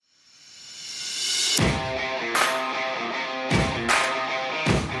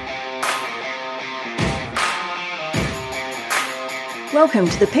Welcome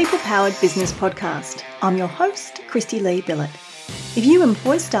to the People Powered Business Podcast. I'm your host, Christy Lee Billett. If you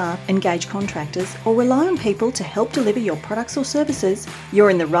employ staff, engage contractors, or rely on people to help deliver your products or services, you're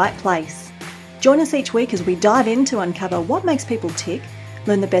in the right place. Join us each week as we dive in to uncover what makes people tick,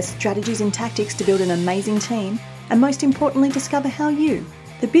 learn the best strategies and tactics to build an amazing team, and most importantly, discover how you,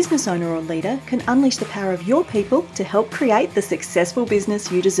 the business owner or leader, can unleash the power of your people to help create the successful business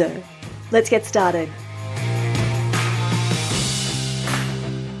you deserve. Let's get started.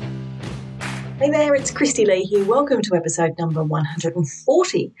 Hey there, it's Christy Lee here. Welcome to episode number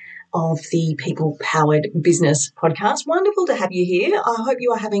 140 of the People Powered Business Podcast. Wonderful to have you here. I hope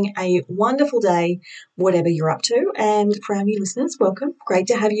you are having a wonderful day, whatever you're up to. And for our new listeners, welcome. Great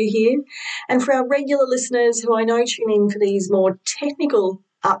to have you here. And for our regular listeners who I know tune in for these more technical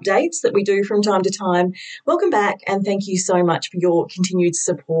updates that we do from time to time, welcome back and thank you so much for your continued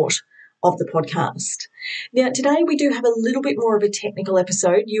support of the podcast. Now, today we do have a little bit more of a technical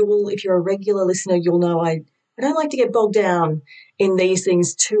episode. You will, if you're a regular listener, you'll know I don't like to get bogged down in these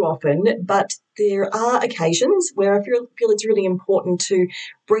things too often, but there are occasions where I feel it's really important to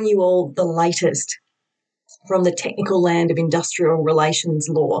bring you all the latest from the technical land of industrial relations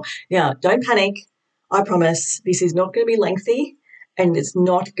law. Now, don't panic. I promise this is not going to be lengthy and it's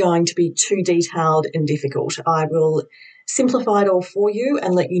not going to be too detailed and difficult. I will simplify it all for you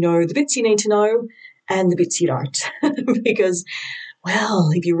and let you know the bits you need to know and the bits you don't. Because, well,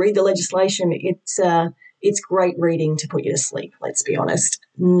 if you read the legislation, it's great reading to put you to sleep, let's be honest.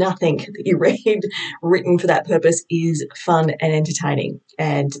 Nothing that you read written for that purpose is fun and entertaining,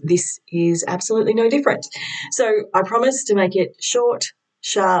 and this is absolutely no different. So I promise to make it short,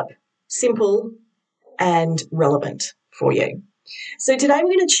 sharp, simple, and relevant for you. So today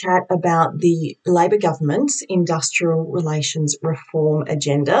we're going to chat about the Labor government's industrial relations reform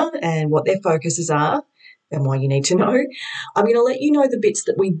agenda and what their focuses are and why you need to know. I'm going to let you know the bits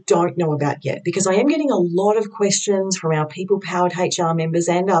that we don't know about yet, because I am getting a lot of questions from our people-powered HR members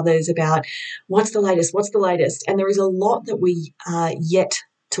and others about what's the latest, and there is a lot that we are yet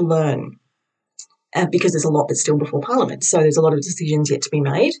to learn. Because there's a lot that's still before Parliament. So there's a lot of decisions yet to be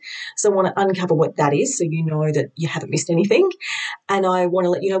made. So I want to uncover what that is so you know that you haven't missed anything. And I want to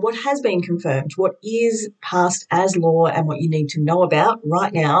let you know what has been confirmed, what is passed as law, and what you need to know about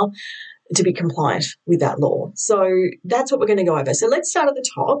right now to be compliant with that law. So that's what we're going to go over. So let's start at the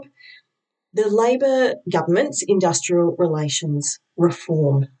top. The Labor government's industrial relations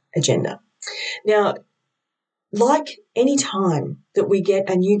reform agenda. Now, like any time that we get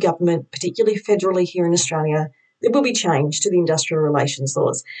a new government, particularly federally here in Australia, there will be change to the industrial relations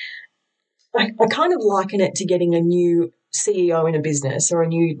laws. I kind of liken it to getting a new CEO in a business or a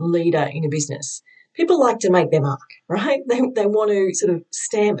new leader in a business. People like to make their mark, right? They want to sort of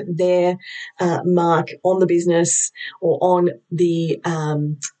stamp their mark on the business or on the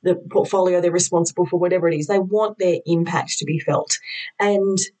portfolio they're responsible for, whatever it is. They want their impact to be felt.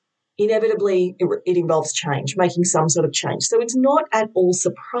 And inevitably, it involves change, making some sort of change. So it's not at all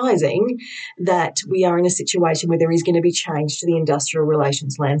surprising that we are in a situation where there is going to be change to the industrial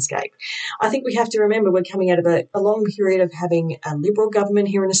relations landscape. I think we have to remember we're coming out of a long period of having a Liberal government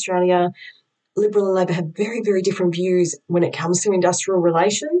here in Australia. Liberal and Labor have very, very different views when it comes to industrial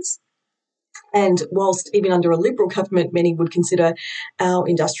relations. And whilst even under a Liberal government, many would consider our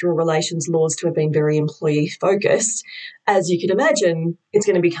industrial relations laws to have been very employee-focused, as you can imagine, it's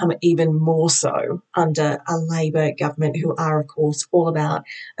going to become even more so under a Labor government who are, of course, all about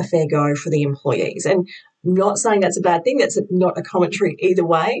a fair go for the employees. And I'm not saying that's a bad thing. That's not a commentary either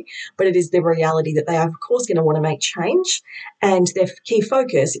way, but it is the reality that they are, of course, going to want to make change, and their key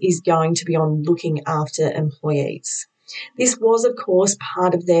focus is going to be on looking after employees. This was, of course,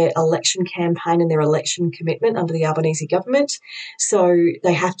 part of their election campaign and their election commitment under the Albanese government. So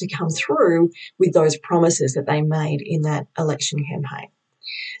they have to come through with those promises that they made in that election campaign.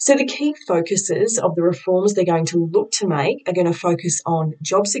 So the key focuses of the reforms they're going to look to make are going to focus on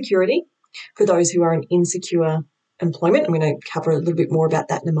job security for those who are in insecure employment. I'm going to cover a little bit more about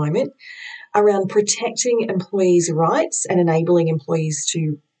that in a moment. Around protecting employees' rights and enabling employees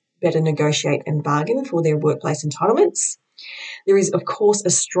to better negotiate and bargain for their workplace entitlements. There is, of course, a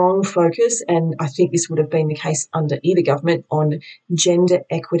strong focus, and I think this would have been the case under either government, on gender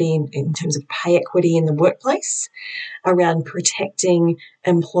equity in terms of pay equity in the workplace, around protecting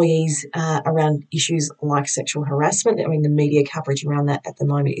employees around issues like sexual harassment. I mean, the media coverage around that at the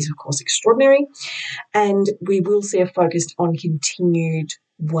moment is, of course, extraordinary. And we will see a focus on continued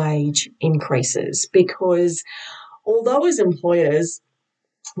wage increases, because although as employers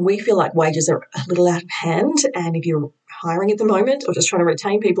we feel like wages are a little out of hand, and if you're hiring at the moment or just trying to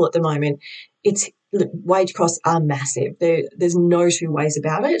retain people at the moment, wage costs are massive. There's no two ways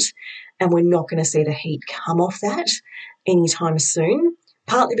about it, and we're not going to see the heat come off that anytime soon,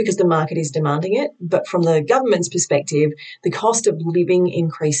 partly because the market is demanding it, but from the government's perspective, the cost of living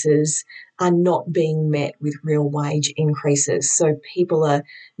increases are not being met with real wage increases. So people are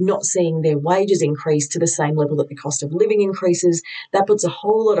not seeing their wages increase to the same level that the cost of living increases. That puts a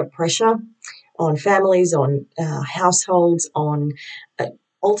whole lot of pressure on families, on households, on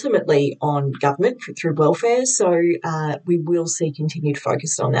ultimately on government through welfare. So we will see continued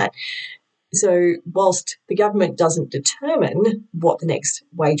focus on that. So whilst the government doesn't determine what the next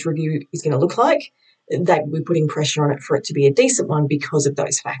wage review is going to look like, they will be putting pressure on it for it to be a decent one because of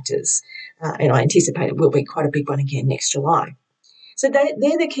those factors. And I anticipate it will be quite a big one again next July. So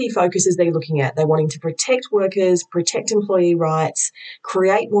they're the key focuses they're looking at. They're wanting to protect workers, protect employee rights,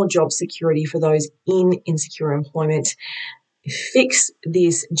 create more job security for those in insecure employment, fix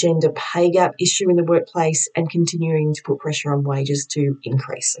this gender pay gap issue in the workplace, and continuing to put pressure on wages to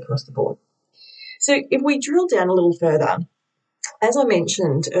increase across the board. So if we drill down a little further, as I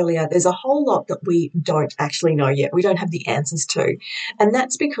mentioned earlier, there's a whole lot that we don't actually know yet. We don't have the answers to. And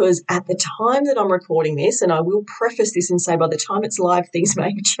that's because at the time that I'm recording this, and I will preface this and say by the time it's live, things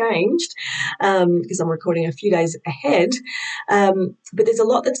may have changed because I'm recording a few days ahead. But there's a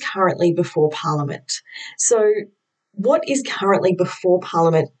lot that's currently before Parliament. So what is currently before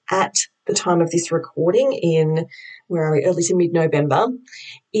Parliament at the time of this recording in, where are we, early to mid-November,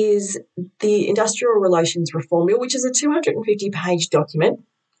 is the Industrial Relations Reform Bill, which is a 250-page document,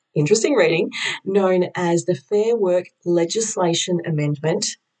 interesting reading, known as the Fair Work Legislation Amendment,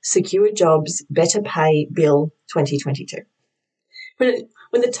 Secure Jobs, Better Pay Bill 2022.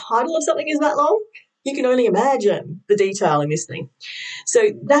 When the title of something is that long, you can only imagine the detail in this thing. So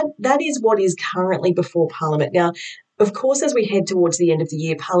that is what is currently before Parliament. Now, of course, as we head towards the end of the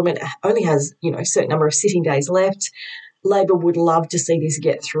year, Parliament only has, a certain number of sitting days left. Labor would love to see this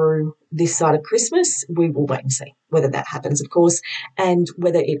get through this side of Christmas. We will wait and see whether that happens, of course, and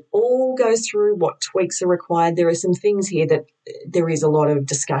whether it all goes through, what tweaks are required. There are some things here that there is a lot of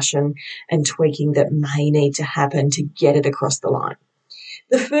discussion and tweaking that may need to happen to get it across the line.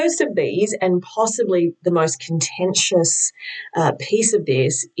 The first of these, and possibly the most contentious piece of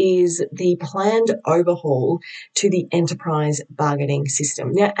this, is the planned overhaul to the enterprise bargaining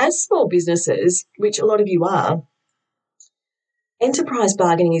system. Now, as small businesses, which a lot of you are, enterprise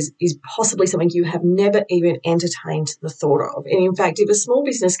bargaining is possibly something you have never even entertained the thought of. And in fact, if a small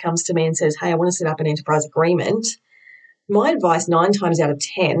business comes to me and says, hey, I want to set up an enterprise agreement, my advice 9 times out of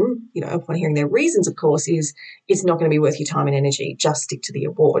 10, upon hearing their reasons, of course, is it's not going to be worth your time and energy. Just stick to the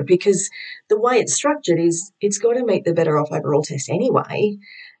award, because the way it's structured is it's got to meet the better off overall test anyway.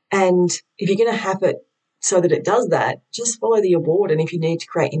 And if you're going to have it so that it does that, just follow the award. And if you need to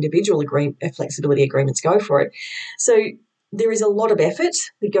create individual flexibility agreements, go for it. So there is a lot of effort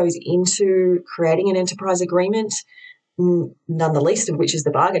that goes into creating an enterprise agreement, none the least of which is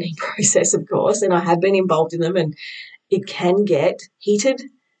the bargaining process, of course. And I have been involved in them, and it can get heated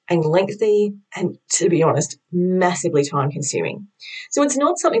and lengthy and, to be honest, massively time-consuming. So it's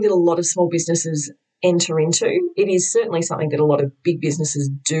not something that a lot of small businesses enter into. It is certainly something that a lot of big businesses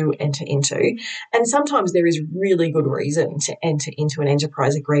do enter into. And sometimes there is really good reason to enter into an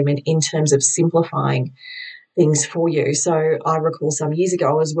enterprise agreement in terms of simplifying things for you. So I recall some years ago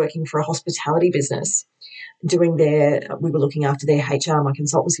I was working for a hospitality business we were looking after their HR, my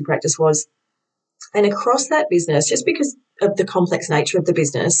consultancy practice was. And across that business, just because of the complex nature of the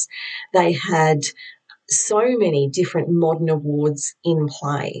business, they had so many different modern awards in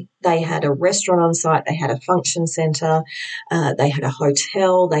play. They had a restaurant on site, they had a function centre, they had a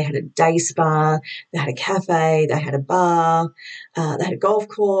hotel, they had a day spa, they had a cafe, they had a bar, they had a golf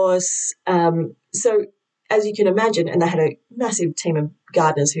course. So as you can imagine, and they had a massive team of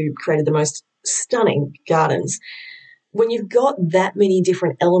gardeners who created the most stunning gardens. When you've got that many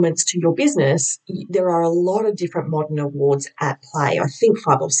different elements to your business, there are a lot of different modern awards at play, I think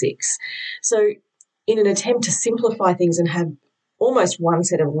 5 or 6. So in an attempt to simplify things and have almost one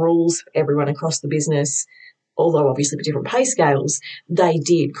set of rules for everyone across the business, although obviously with different pay scales, they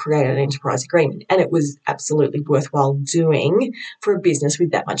did create an enterprise agreement, and it was absolutely worthwhile doing for a business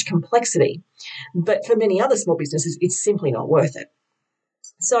with that much complexity. But for many other small businesses, it's simply not worth it.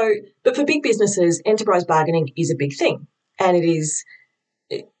 So, but for big businesses, enterprise bargaining is a big thing, and it is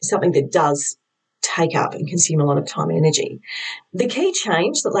something that does take up and consume a lot of time and energy. The key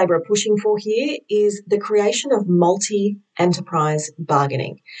change that Labor are pushing for here is the creation of multi-enterprise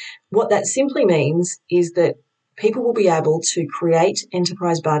bargaining. What that simply means is that people will be able to create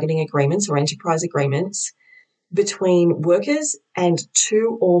enterprise bargaining agreements or enterprise agreements between workers and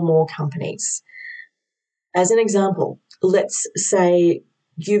two or more companies. As an example, let's say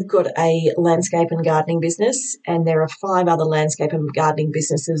you've got a landscape and gardening business and there are 5 other landscape and gardening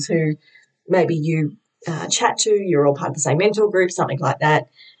businesses who maybe you chat to, you're all part of the same mentor group, something like that.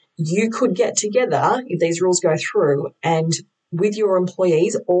 You could get together, if these rules go through, and with your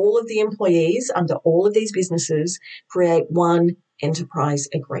employees, all of the employees under all of these businesses, create one enterprise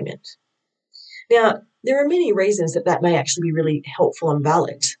agreement. Now, there are many reasons that may actually be really helpful and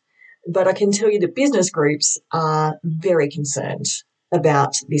valid, but I can tell you that business groups are very concerned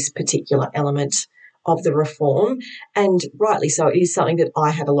about this particular element of the reform, and rightly so. It is something that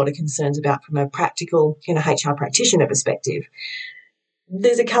I have a lot of concerns about from a practical, HR practitioner perspective.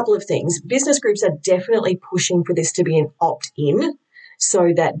 There's a couple of things. Business groups are definitely pushing for this to be an opt-in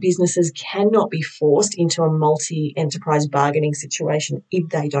so that businesses cannot be forced into a multi-enterprise bargaining situation if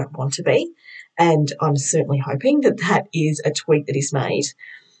they don't want to be. And I'm certainly hoping that that is a tweak that is made.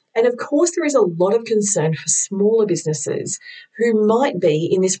 And of course, there is a lot of concern for smaller businesses who might be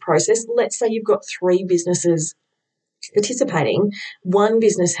in this process. Let's say you've got 3 businesses participating. One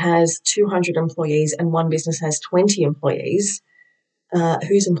business has 200 employees and one business has 20 employees.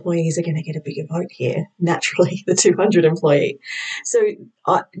 Whose employees are going to get a bigger vote here? Naturally, the 200 employee. So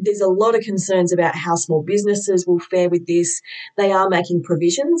there's a lot of concerns about how small businesses will fare with this. They are making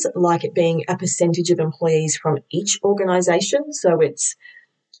provisions like it being a percentage of employees from each organisation. So it's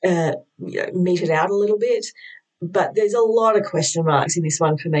meted out a little bit. But there's a lot of question marks in this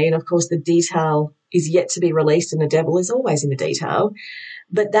one for me. And of course, the detail is yet to be released and the devil is always in the detail.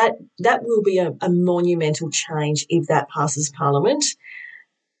 But that will be a monumental change if that passes Parliament.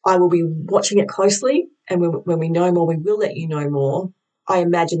 I will be watching it closely, and when we know more, we will let you know more. I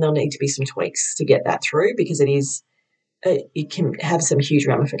imagine there'll need to be some tweaks to get that through because it can have some huge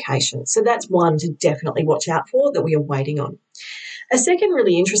ramifications. So that's one to definitely watch out for that we are waiting on. A second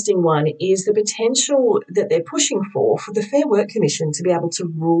really interesting one is the potential that they're pushing for the Fair Work Commission to be able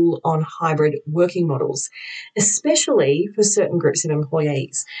to rule on hybrid working models, especially for certain groups of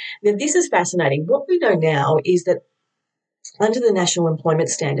employees. Now, this is fascinating. What we know now is that under the National Employment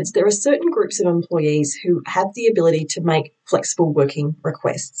Standards, there are certain groups of employees who have the ability to make flexible working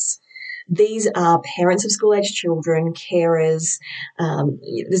requests. These are parents of school-aged children, carers.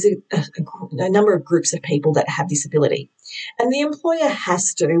 There's a number of groups of people that have this ability. And the employer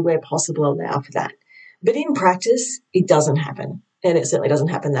has to, where possible, allow for that. But in practice, it doesn't happen. And it certainly doesn't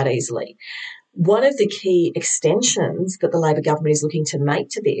happen that easily. One of the key extensions that the Labor government is looking to make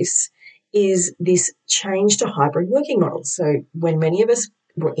to this is this change to hybrid working models. So when many of us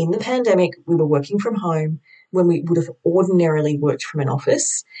were in the pandemic, we were working from home when we would have ordinarily worked from an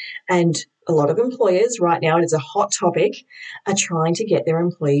office. And a lot of employers right now, and it's a hot topic, are trying to get their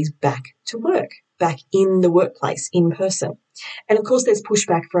employees back to work, back in the workplace, in person. And of course, there's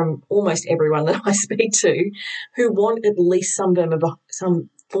pushback from almost everyone that I speak to who want at least some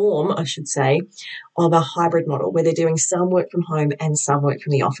form, of a hybrid model where they're doing some work from home and some work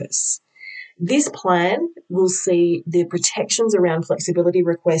from the office. This plan will see the protections around flexibility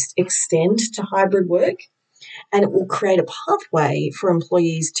requests extend to hybrid work, and it will create a pathway for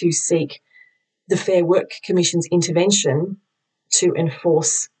employees to seek the Fair Work Commission's intervention to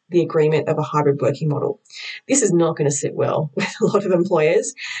enforce the agreement of a hybrid working model. This is not going to sit well with a lot of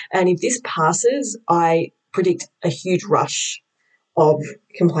employers, and if this passes, I predict a huge rush of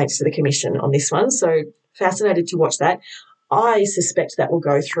complaints to the Commission on this one. So fascinated to watch that. I suspect that will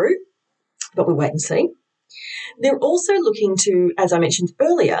go through, but we'll wait and see. They're also looking to, as I mentioned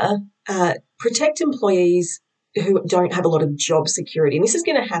earlier, protect employees who don't have a lot of job security. And this is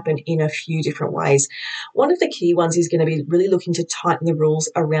going to happen in a few different ways. One of the key ones is going to be really looking to tighten the rules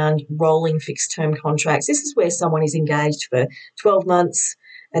around rolling fixed-term contracts. This is where someone is engaged for 12 months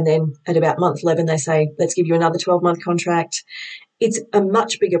and then at about month 11 they say, let's give you another 12-month contract. It's a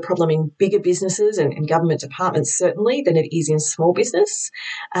much bigger problem in bigger businesses and government departments certainly than it is in small business.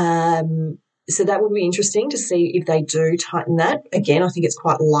 So that would be interesting to see if they do tighten that. Again, I think it's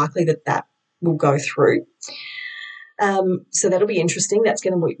quite likely that will go through. So that'll be interesting. That's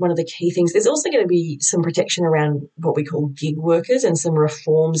going to be one of the key things. There's also going to be some protection around what we call gig workers and some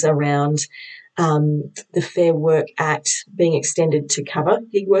reforms around the Fair Work Act being extended to cover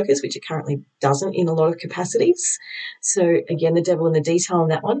gig workers, which it currently doesn't in a lot of capacities. So again, the devil in the detail on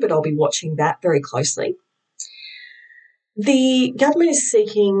that one, but I'll be watching that very closely. The government is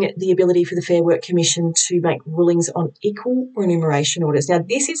seeking the ability for the Fair Work Commission to make rulings on equal remuneration orders. Now,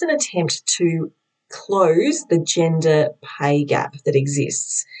 this is an attempt to close the gender pay gap that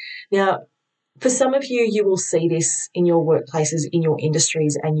exists. Now, For some of you, you will see this in your workplaces, in your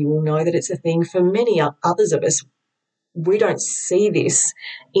industries, and you will know that it's a thing. For many others of us, we don't see this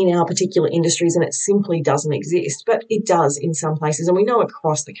in our particular industries and it simply doesn't exist, but it does in some places. And we know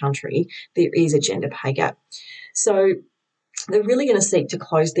across the country there is a gender pay gap. So they're really going to seek to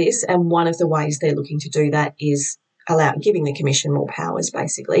close this. And one of the ways they're looking to do that is giving the Commission more powers,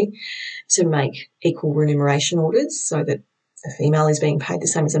 basically, to make equal remuneration orders so that a female is being paid the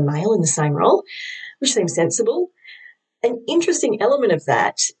same as a male in the same role, which seems sensible. An interesting element of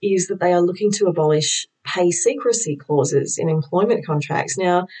that is that they are looking to abolish pay secrecy clauses in employment contracts.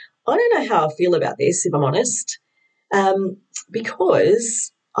 Now, I don't know how I feel about this, if I'm honest,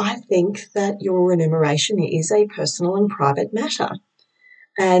 because I think that your remuneration is a personal and private matter.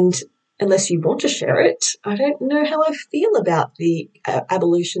 And unless you want to share it, I don't know how I feel about the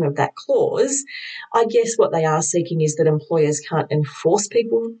abolition of that clause. I guess what they are seeking is that employers can't enforce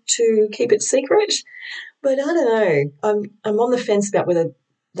people to keep it secret. But I don't know. I'm on the fence about whether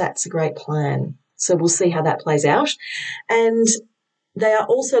that's a great plan. So we'll see how that plays out. And they are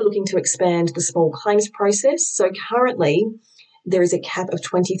also looking to expand the small claims process. So currently there is a cap of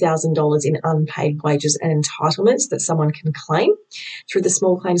 $20,000 in unpaid wages and entitlements that someone can claim. Through the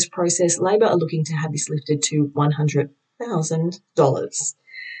small claims process, Labor are looking to have this lifted to $100,000.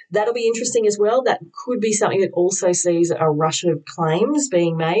 That'll be interesting as well. That could be something that also sees a rush of claims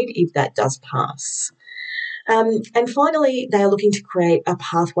being made if that does pass. And finally, they are looking to create a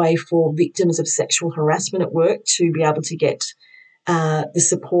pathway for victims of sexual harassment at work to be able to get the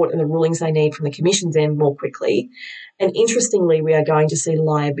support and the rulings they need from the Commission's end more quickly. And interestingly, we are going to see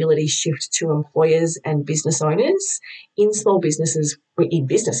liability shift to employers and business owners in small businesses, in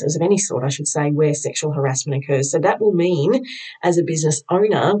businesses of any sort, I should say, where sexual harassment occurs. So that will mean, as a business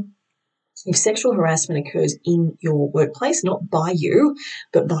owner, if sexual harassment occurs in your workplace, not by you,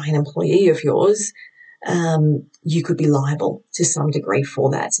 but by an employee of yours, you could be liable to some degree for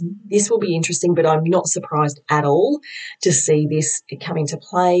that. So this will be interesting, but I'm not surprised at all to see this come into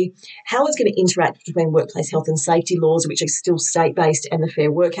play. How it's going to interact between workplace health and safety laws, which are still state-based, and the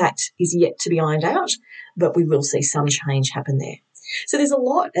Fair Work Act is yet to be ironed out, but we will see some change happen there. So there's a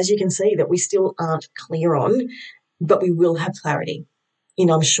lot, as you can see, that we still aren't clear on, but we will have clarity in,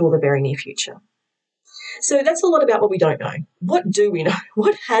 I'm sure, the very near future. So that's a lot about what we don't know. What do we know?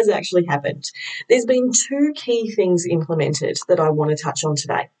 What has actually happened? There's been two key things implemented that I want to touch on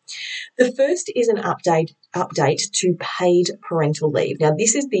today. The first is an update to paid parental leave. Now,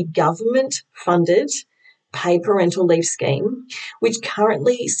 this is the government-funded paid parental leave scheme, which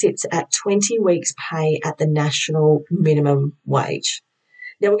currently sits at 20 weeks' pay at the national minimum wage.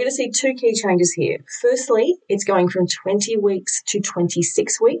 Now, we're going to see two key changes here. Firstly, it's going from 20 weeks to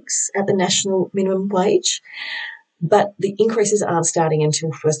 26 weeks at the national minimum wage, but the increases aren't starting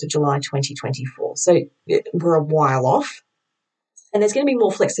until 1st of July 2024. So we're a while off. And there's going to be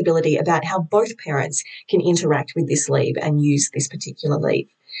more flexibility about how both parents can interact with this leave and use this particular leave.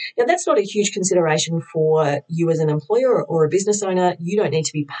 Now, that's not a huge consideration for you as an employer or a business owner. You don't need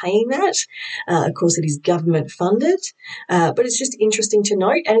to be paying that. Of course, it is government funded, but it's just interesting to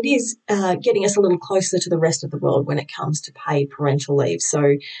note, and it is getting us a little closer to the rest of the world when it comes to paid parental leave.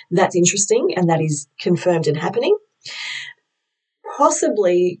 So that's interesting, and that is confirmed and happening.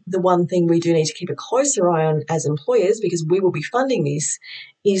 Possibly the one thing we do need to keep a closer eye on as employers, because we will be funding this,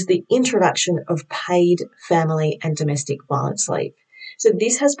 is the introduction of paid family and domestic violence leave. So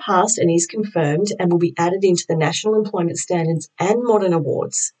this has passed and is confirmed and will be added into the National Employment Standards and Modern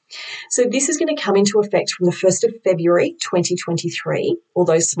Awards. So this is going to come into effect from the 1st of February 2023,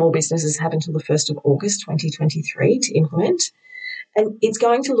 although small businesses have until the 1st of August 2023 to implement. And it's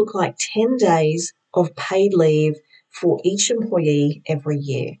going to look like 10 days of paid leave for each employee every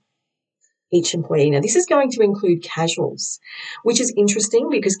year. Each employee. Now, this is going to include casuals, which is interesting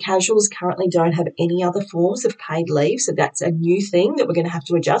because casuals currently don't have any other forms of paid leave. So that's a new thing that we're going to have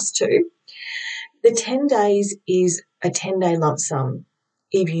to adjust to. The 10 days is a 10-day lump sum.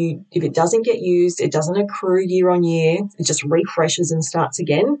 If it doesn't get used, it doesn't accrue year on year. It just refreshes and starts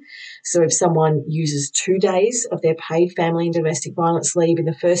again. So if someone uses 2 days of their paid family and domestic violence leave in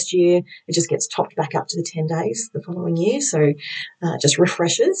the first year, it just gets topped back up to the 10 days the following year. So just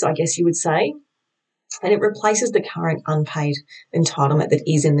refreshes, I guess you would say. And it replaces the current unpaid entitlement that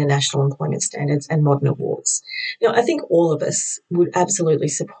is in the National Employment Standards and Modern Awards. Now, I think all of us would absolutely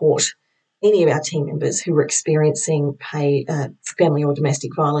support any of our team members who are experiencing family or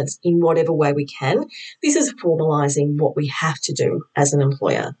domestic violence in whatever way we can. This is formalising what we have to do as an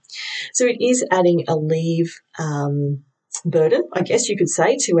employer. So it is adding a leave burden, I guess you could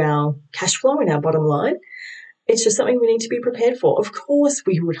say, to our cash flow and our bottom line. It's just something we need to be prepared for. Of course,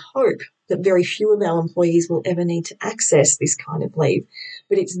 we would hope that very few of our employees will ever need to access this kind of leave,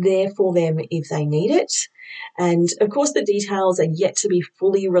 but it's there for them if they need it. And of course, the details are yet to be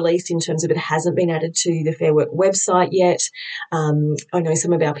fully released in terms of it hasn't been added to the Fair Work website yet. I know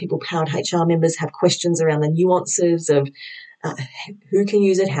some of our People Powered HR members have questions around the nuances of who can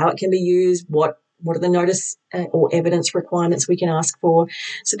use it, how it can be used, what are the notice or evidence requirements we can ask for.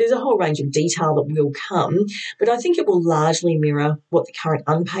 So there's a whole range of detail that will come, but I think it will largely mirror what the current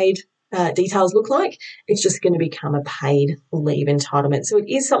unpaid details look like. It's just going to become a paid leave entitlement. So it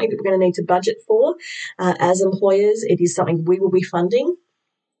is something that we're going to need to budget for as employers. It is something we will be funding,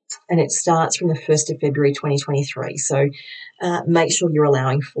 and it starts from the 1st of February 2023. So make sure you're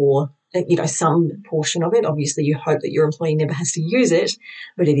allowing for some portion of it. Obviously, you hope that your employee never has to use it,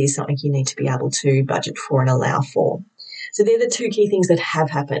 but it is something you need to be able to budget for and allow for. So they're the two key things that have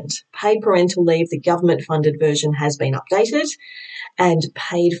happened. Paid parental leave, the government-funded version, has been updated, and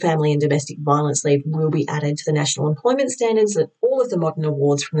paid family and domestic violence leave will be added to the National Employment Standards at all of the modern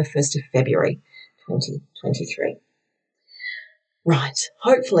awards from the 1st of February 2023. Right.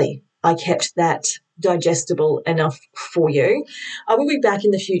 Hopefully I kept that digestible enough for you. I will be back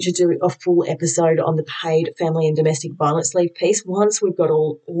in the future to do a full episode on the paid family and domestic violence leave piece once we've got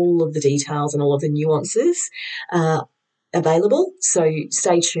all of the details and all of the nuances available. So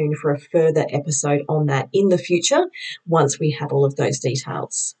stay tuned for a further episode on that in the future once we have all of those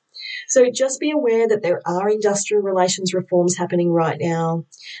details. So just be aware that there are industrial relations reforms happening right now.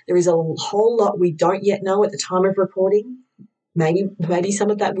 There is a whole lot we don't yet know at the time of recording. Maybe some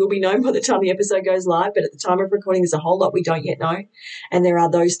of that will be known by the time the episode goes live, but at the time of recording, there's a whole lot we don't yet know. And there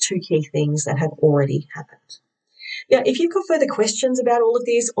are those two key things that have already happened. Now, if you've got further questions about all of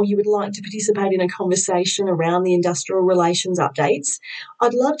this, or you would like to participate in a conversation around the industrial relations updates,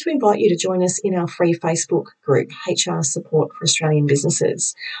 I'd love to invite you to join us in our free Facebook group, HR Support for Australian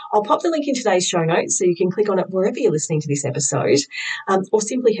Businesses. I'll pop the link in today's show notes so you can click on it wherever you're listening to this episode, or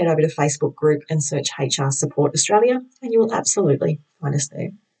simply head over to Facebook group and search HR Support Australia, and you will absolutely find us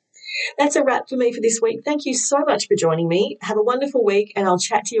there. That's a wrap for me for this week. Thank you so much for joining me. Have a wonderful week, and I'll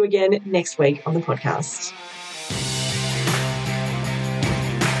chat to you again next week on the podcast.